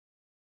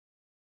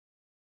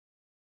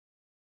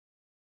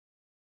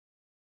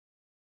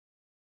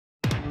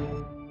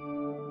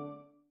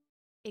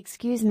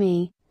Excuse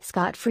me,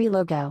 Scot-free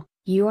logo,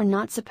 you are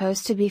not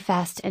supposed to be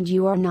fast and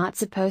you are not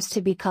supposed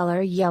to be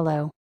color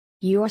yellow.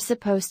 You are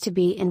supposed to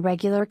be in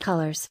regular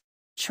colors.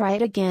 Try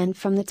it again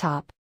from the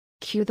top.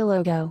 Cue the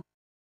logo.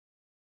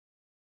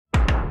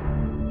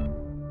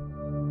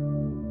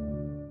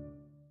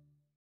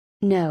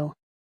 No.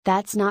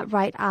 That's not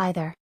right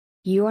either.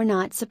 You are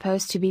not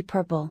supposed to be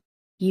purple.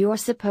 You are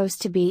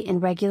supposed to be in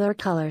regular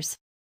colors.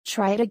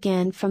 Try it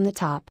again from the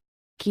top.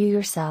 Cue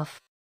yourself.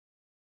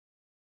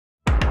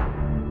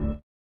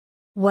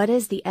 What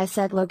is the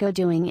ESET logo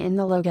doing in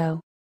the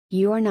logo?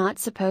 You are not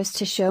supposed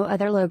to show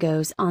other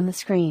logos on the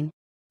screen.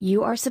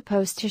 You are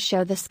supposed to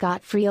show the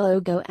Scot-free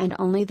logo and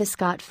only the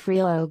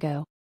Scot-free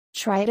logo.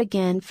 Try it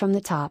again from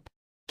the top.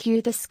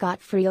 Cue the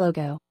Scot-free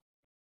logo.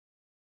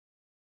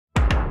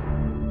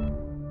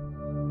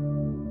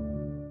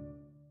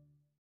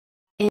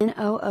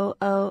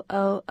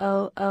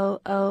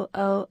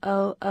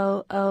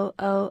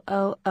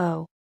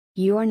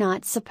 You are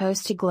not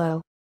supposed to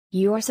glow.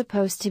 You are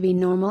supposed to be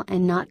normal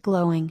and not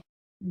glowing.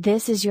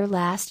 This is your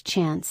last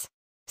chance.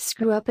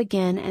 Screw up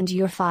again and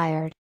you're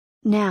fired.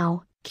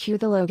 Now, cue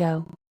the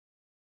logo.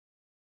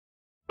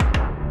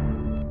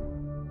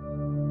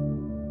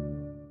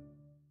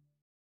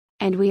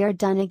 And we are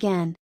done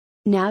again.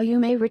 Now you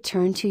may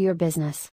return to your business.